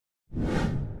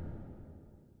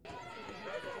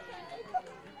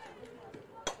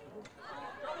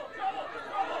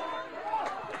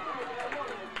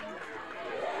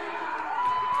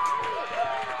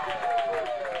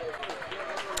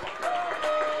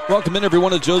Welcome in,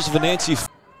 everyone, to Joseph and Nancy.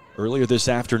 Earlier this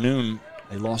afternoon,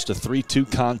 they lost a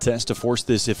 3-2 contest to force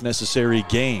this, if necessary,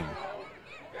 game.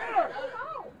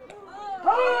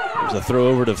 There's a throw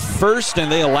over to first,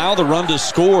 and they allow the run to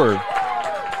score.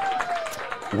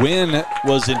 Wynn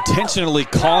was intentionally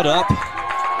caught up.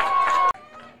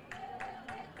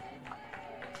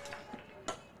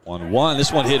 1-1.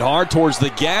 This one hit hard towards the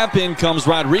gap. In comes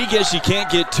Rodriguez. She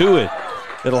can't get to it.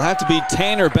 It'll have to be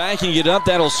Tanner backing it up.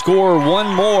 That'll score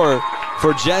one more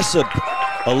for Jessup.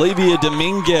 Olivia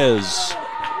Dominguez.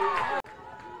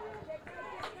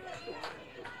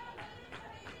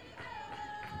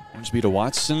 Orange to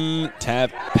Watson.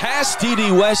 Tap past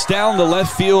Dee West down the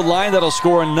left field line. That'll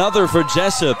score another for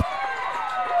Jessup.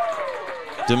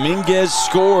 Dominguez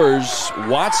scores.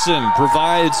 Watson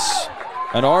provides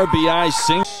an RBI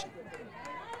single.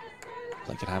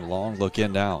 They can have a long look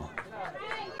in now.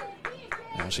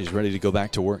 Now she's ready to go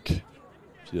back to work.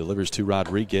 She delivers to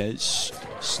Rodriguez.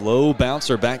 Slow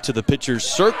bouncer back to the pitcher's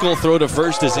circle. Throw to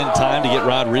first is in time to get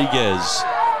Rodriguez.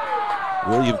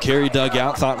 William Carey dug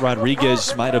out. Thought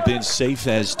Rodriguez might have been safe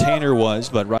as Tanner was,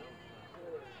 but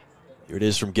here it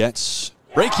is from Getz.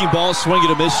 Breaking ball, swing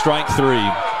and a miss, strike three.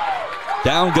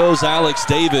 Down goes Alex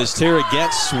Davis. Tara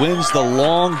Getz wins the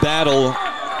long battle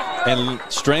and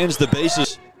strands the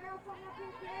bases.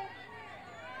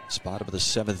 Spot of the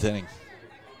seventh inning.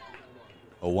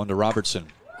 0-1 to Robertson.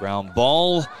 Ground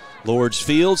ball. Lords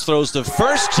Fields throws to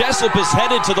first. Jessup is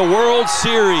headed to the World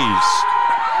Series.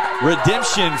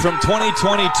 Redemption from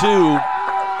 2022.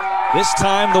 This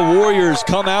time the Warriors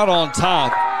come out on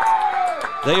top.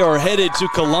 They are headed to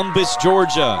Columbus,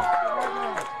 Georgia.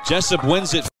 Jessup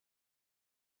wins it